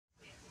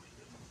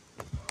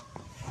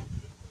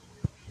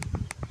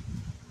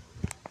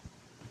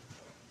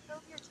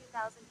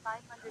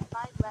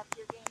4,505 left.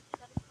 Your game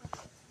 7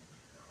 points.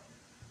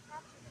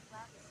 Capture the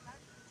flag is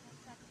starting in 10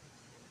 seconds.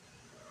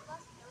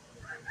 Plus note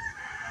the 30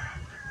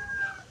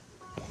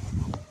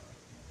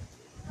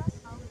 plus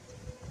all of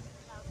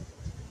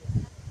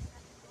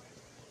 2,277 coins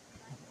to gain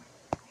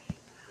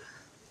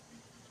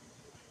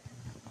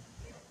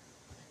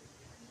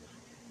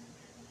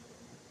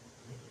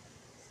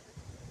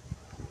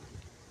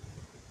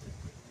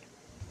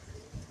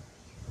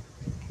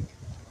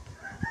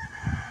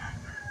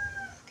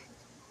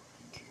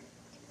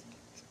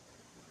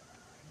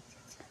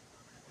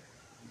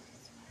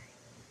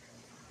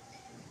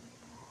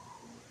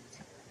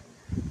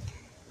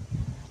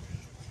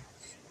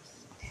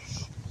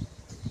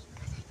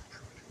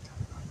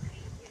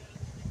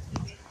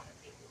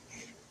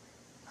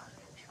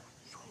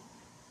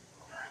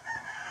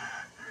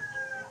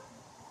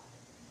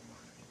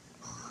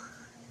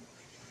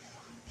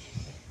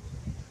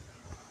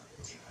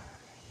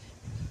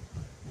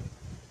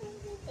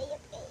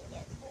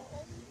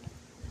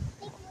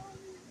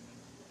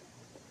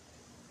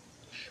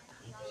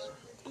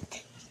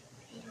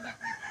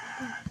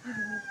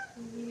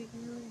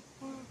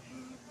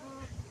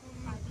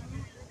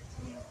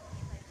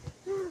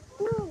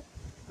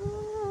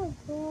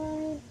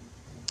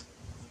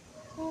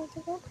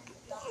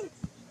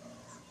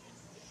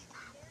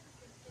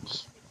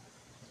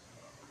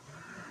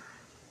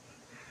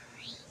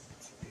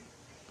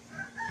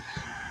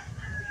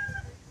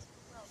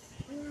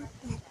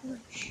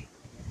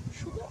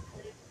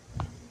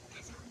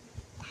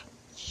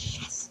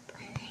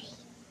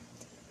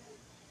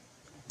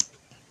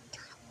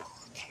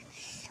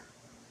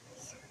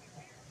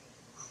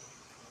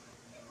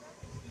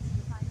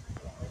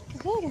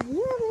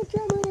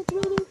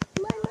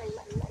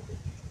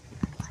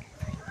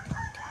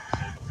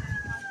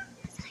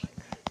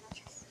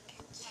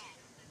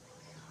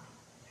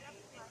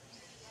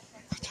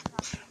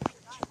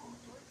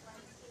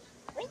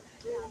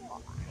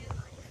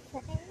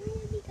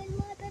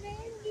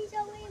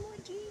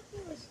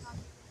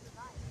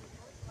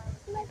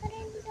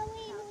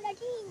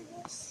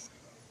points.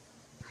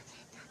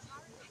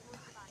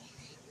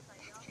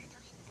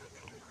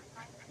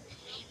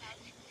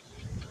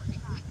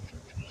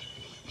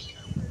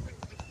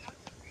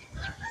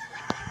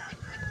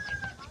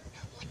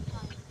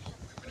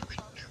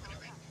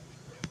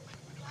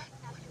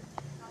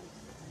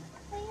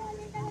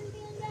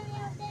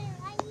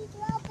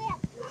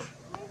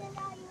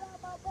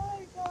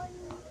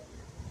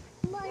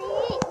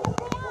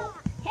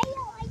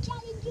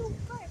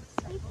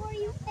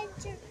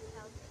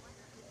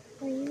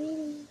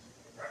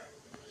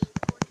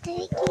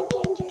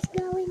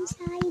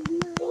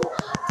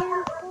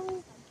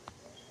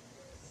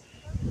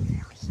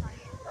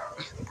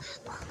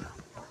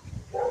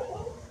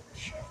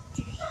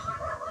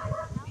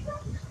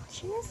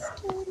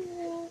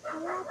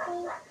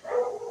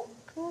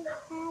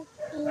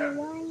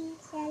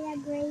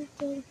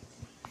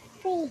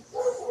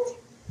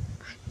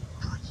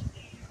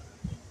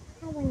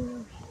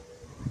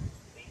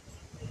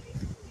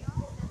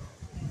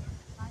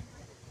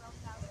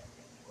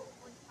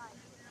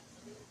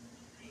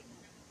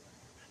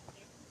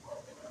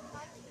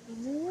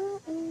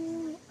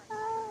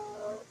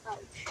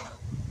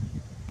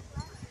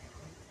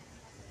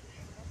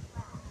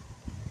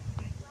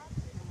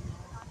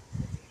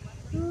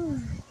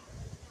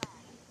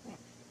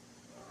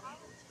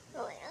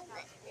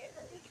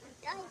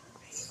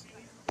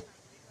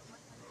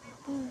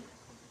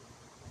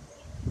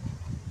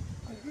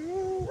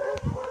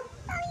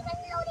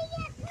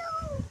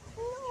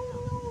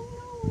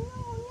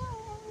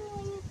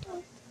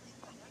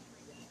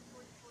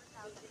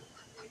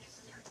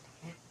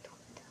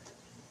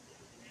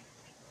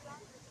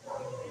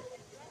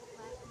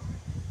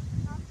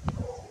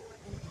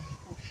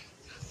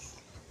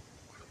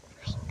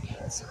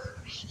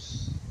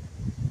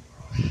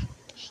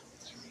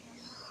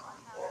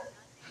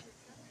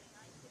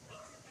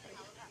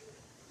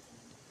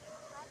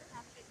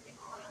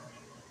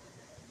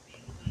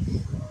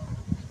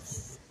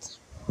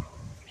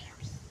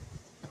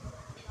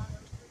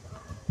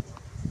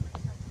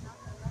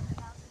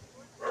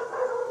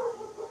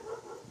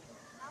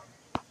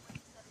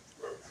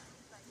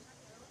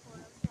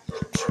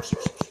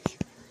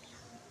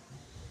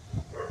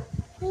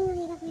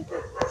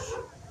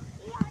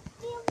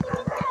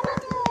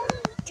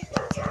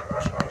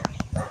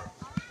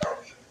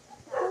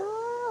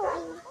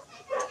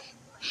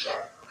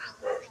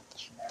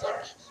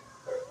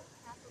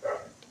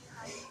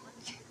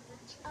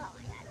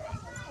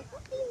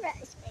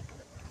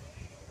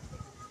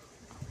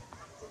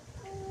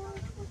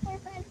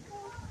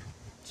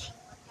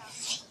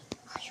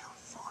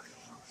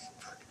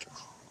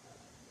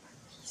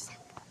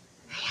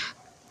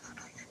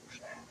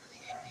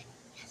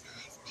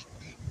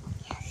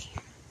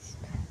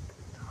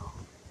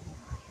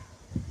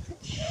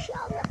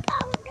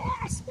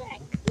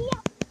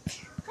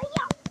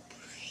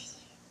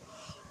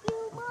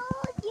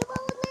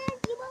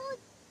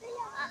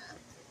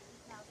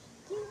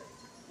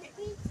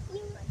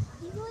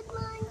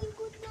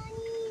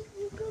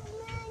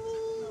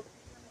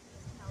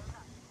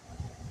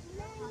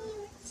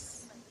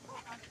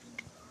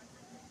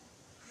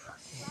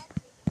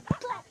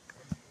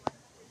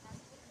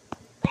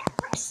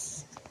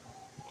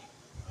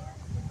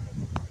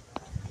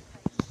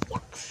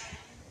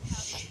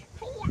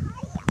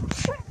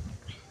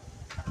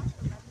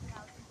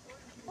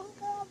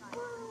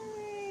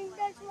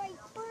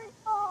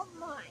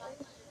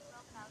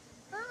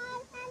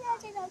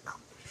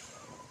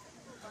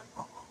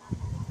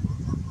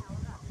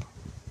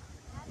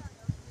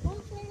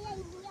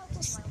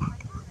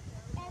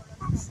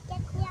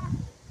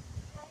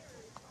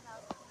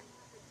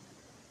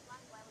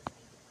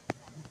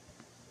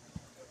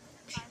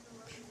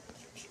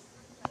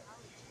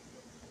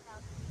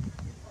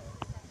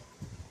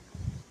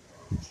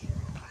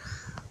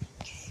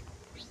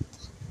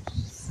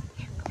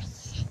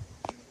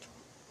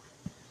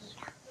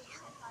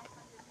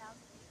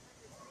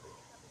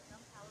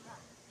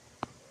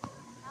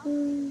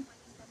 Mm.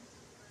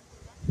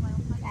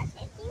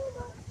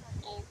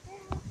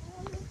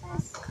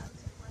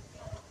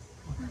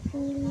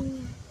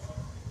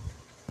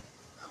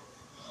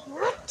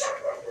 What?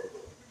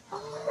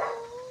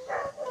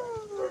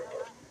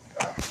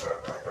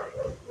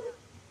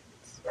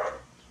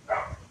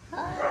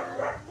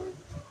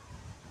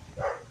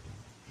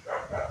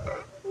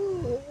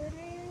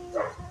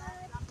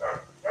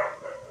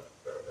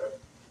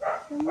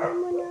 Semua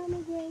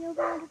menamai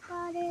nobody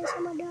pada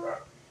sama dah.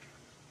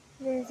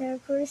 There's our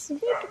first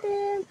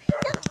victim.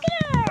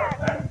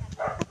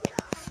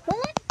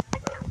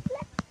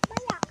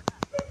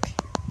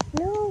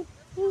 No,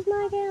 he's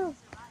my girl.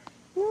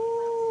 No,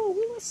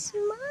 he was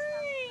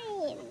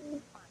mine.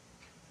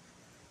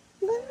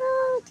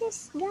 Bro,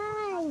 just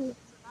die.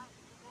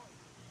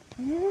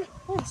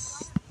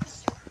 Yes.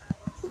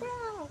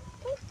 Bro,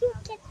 can't you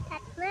get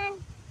that man?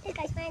 This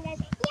guy's mine. Yeah,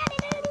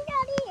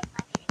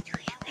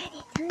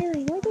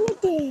 I'm working with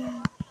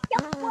them.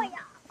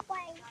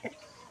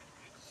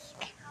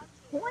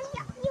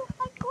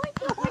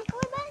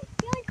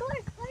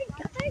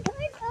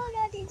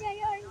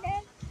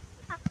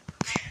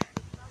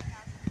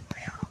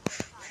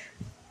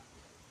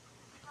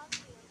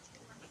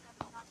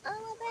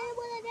 I'm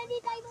available at any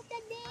time of the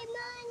day,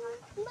 man.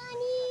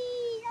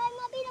 Money. I'm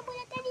available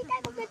at any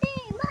time of the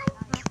day, man.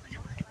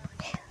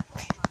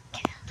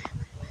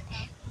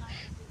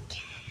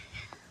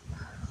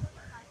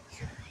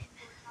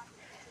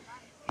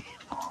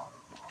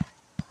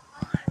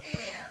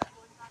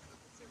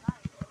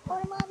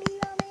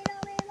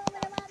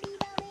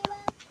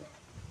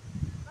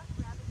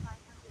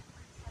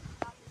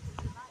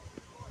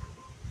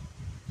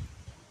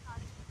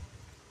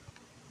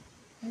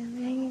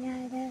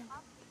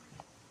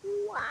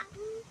 What?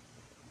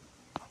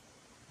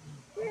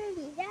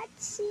 Really? That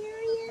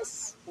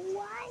serious?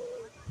 Why?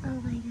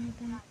 Oh my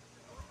god.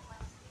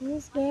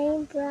 This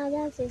game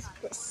product is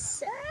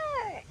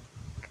absurd.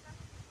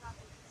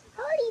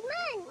 Holy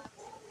man!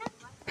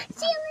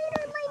 See you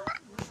later, my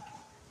man.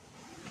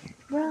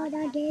 Bro,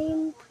 the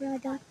game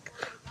product.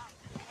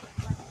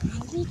 I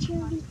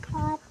literally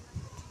caught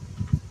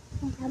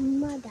the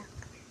mother.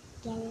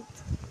 Get it?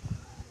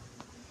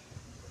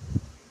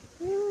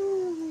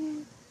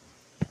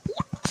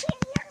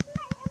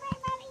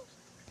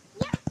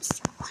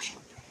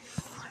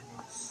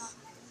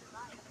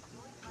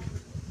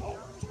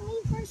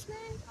 First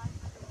man.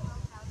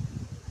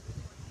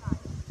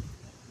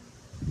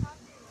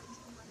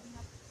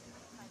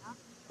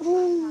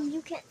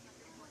 You can't.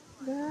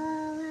 Bro,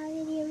 how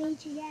did you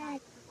reach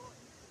that?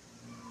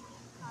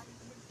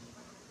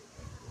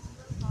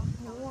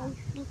 Oh,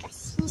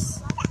 because he's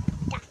stuck.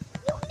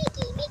 You,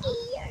 Mickey,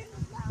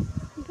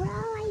 bro,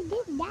 I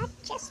did that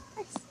just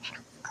for set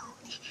of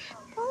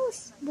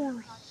post, bro. I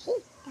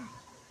hate that.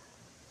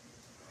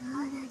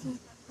 Oh, that is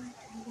what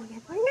I did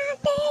that for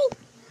nothing.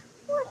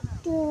 What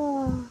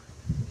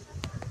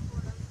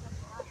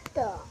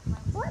the?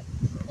 What?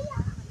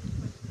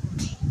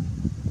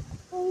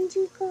 OMG,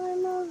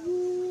 Karma V.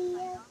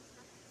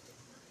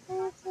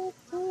 That's it.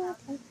 I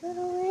put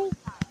away.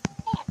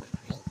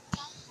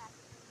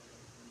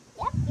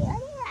 Yep, you're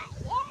right.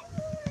 Yeah,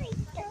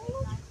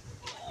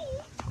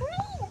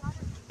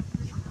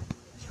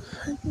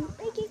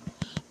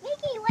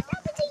 Mickey, what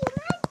happened to you,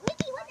 man?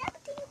 Mickey, what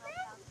happened to you,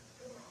 man?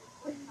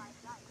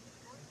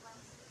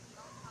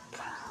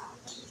 Bro,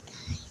 these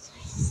guys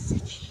are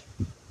such.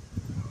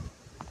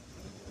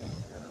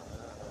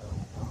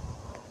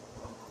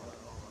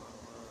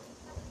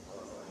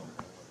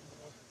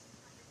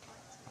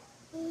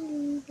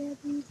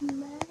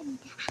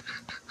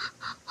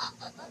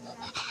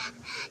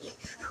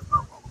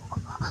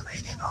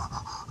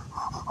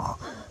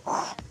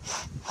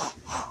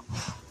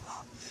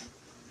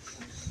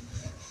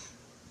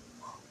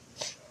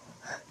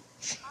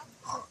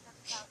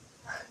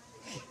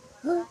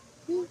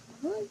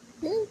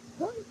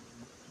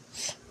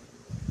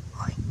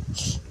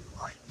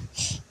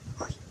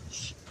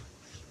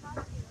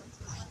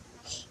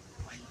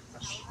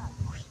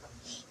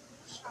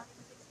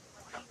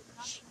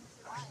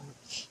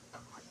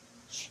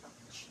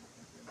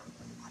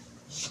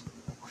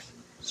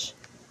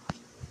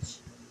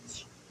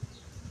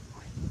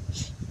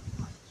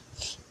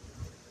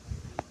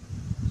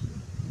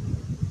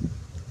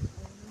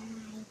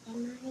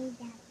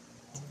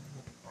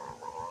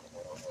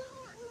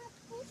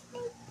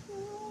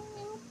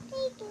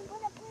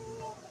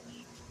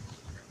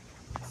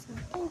 So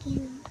thank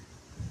you.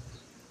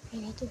 I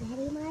like it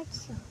very much.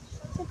 So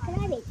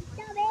subscribe it.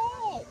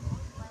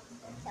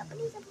 So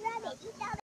please subscribe it.